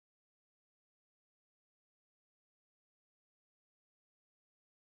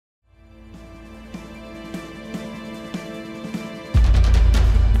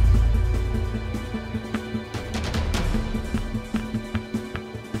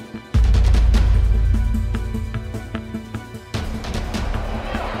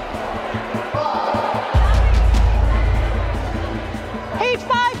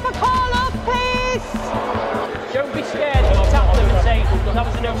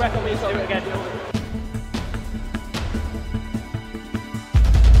reckon we do it again.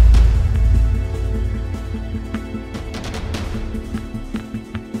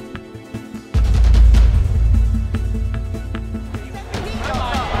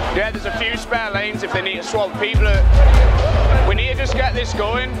 Yeah, there's a few spare lanes if they need to swap people. We need to just get this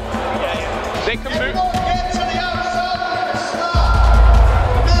going. They can move. Get to the outside.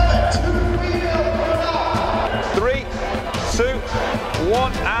 Start. Remember, 3, 2,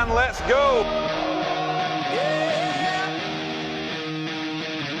 1, and let's go.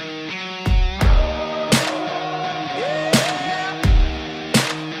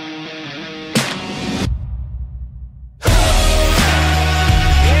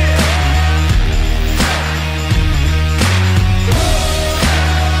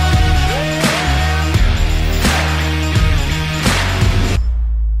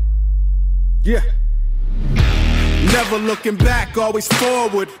 Yeah. Never looking back, always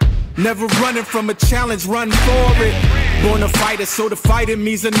forward. Never running from a challenge, run for it. Born a fighter, so the fight in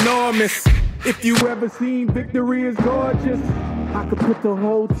me's enormous. If you ever seen victory is gorgeous, I could put the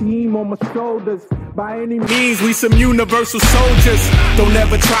whole team on my shoulders. By any means, we some universal soldiers. Don't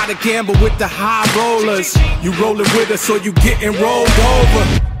ever try to gamble with the high rollers. You rolling with us or you getting rolled over.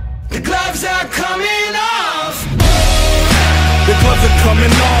 The gloves are coming off. The gloves are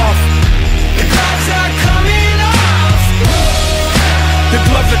coming off. The gloves are coming off. The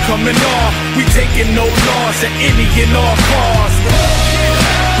gloves are coming off. We taking no loss at any and all costs.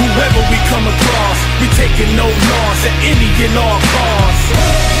 Whoever we come across, we taking no loss at any and all costs.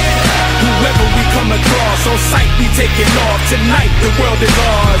 Whoever we come across, on sight we taking off. Tonight the world is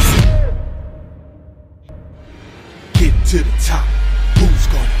ours. Get to the top. Who's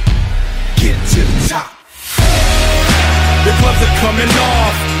gonna get to the top? The gloves are coming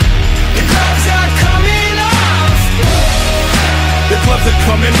off. The gloves are coming off. The gloves are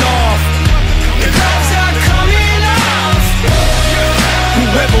coming off. The gloves are coming off.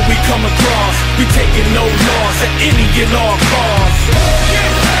 Whoever we come across, we taking no loss at any and all costs.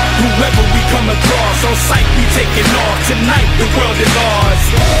 Whoever we come across, on sight we taking off. Tonight the world is ours.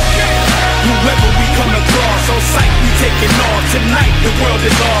 Whoever we come across, on sight we taking off. Tonight the world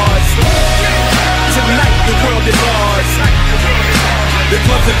is ours. Tonight the world is ours. The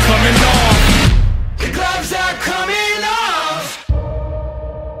gloves are coming off.